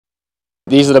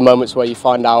these are the moments where you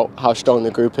find out how strong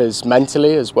the group is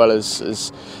mentally as well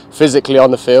as physically on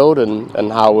the field,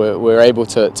 and how we're able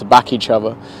to back each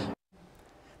other.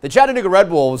 The Chattanooga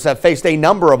Red Wolves have faced a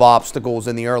number of obstacles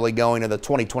in the early going of the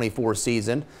 2024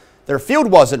 season. Their field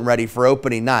wasn't ready for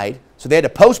opening night, so they had to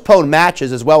postpone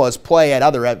matches as well as play at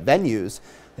other venues.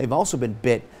 They've also been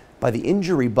bit by the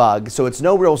injury bug, so it's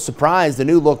no real surprise the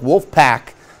new-look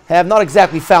Wolfpack have not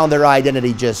exactly found their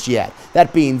identity just yet.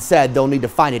 That being said, they'll need to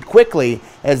find it quickly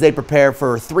as they prepare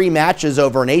for 3 matches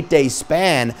over an 8-day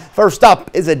span. First up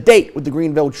is a date with the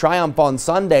Greenville Triumph on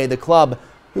Sunday, the club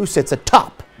who sits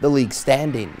atop the league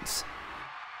standings.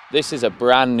 This is a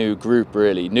brand new group,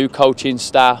 really. New coaching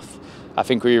staff. I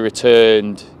think we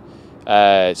returned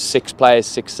 6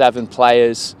 players, 7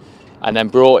 players, and then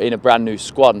brought in a brand new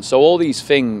squad. And so all these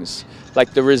things,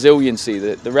 like the resiliency,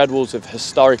 the Red Wolves have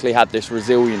historically had this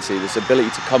resiliency, this ability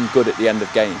to come good at the end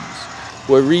of games.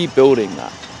 We're rebuilding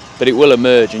that, but it will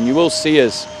emerge, and you will see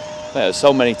us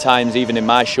so many times, even in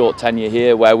my short tenure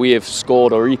here, where we have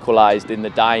scored or equalised in the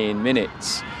dying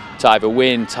minutes to either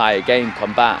win, tie a game,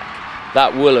 come back.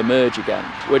 That will emerge again.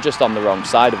 We're just on the wrong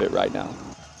side of it right now.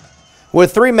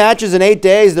 With 3 matches in 8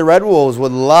 days, the Red Wolves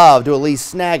would love to at least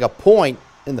snag a point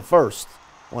in the first,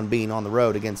 one being on the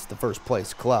road against the first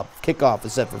place club. Kickoff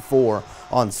is set for 4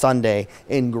 on Sunday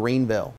in Greenville.